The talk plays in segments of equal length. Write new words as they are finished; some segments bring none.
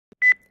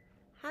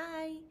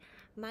Hi,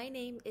 my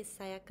name is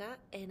Sayaka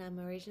and I'm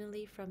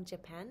originally from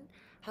Japan.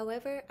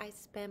 However, I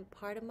spent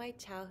part of my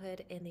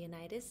childhood in the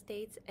United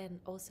States and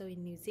also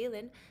in New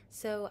Zealand,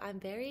 so I'm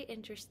very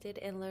interested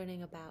in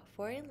learning about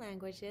foreign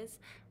languages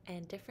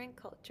and different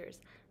cultures.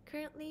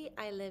 Currently,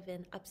 I live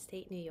in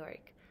upstate New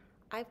York.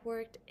 I've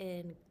worked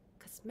in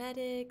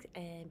cosmetics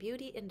and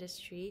beauty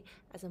industry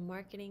as a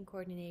marketing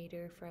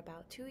coordinator for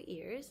about 2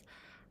 years.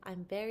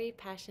 I'm very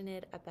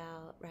passionate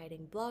about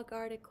writing blog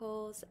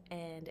articles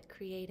and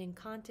creating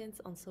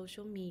contents on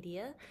social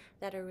media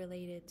that are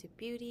related to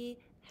beauty,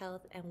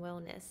 health, and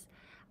wellness.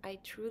 I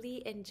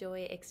truly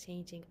enjoy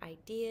exchanging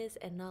ideas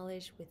and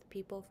knowledge with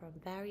people from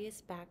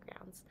various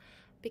backgrounds.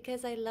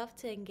 Because I love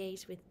to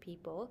engage with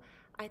people,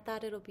 I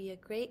thought it'll be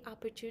a great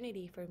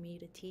opportunity for me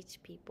to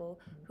teach people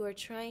who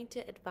are trying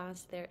to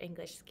advance their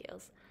English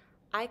skills.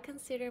 I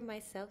consider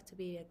myself to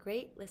be a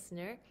great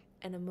listener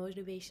and a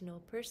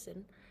motivational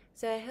person,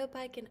 so I hope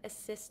I can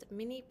assist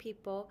many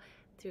people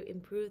to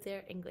improve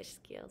their English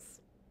skills.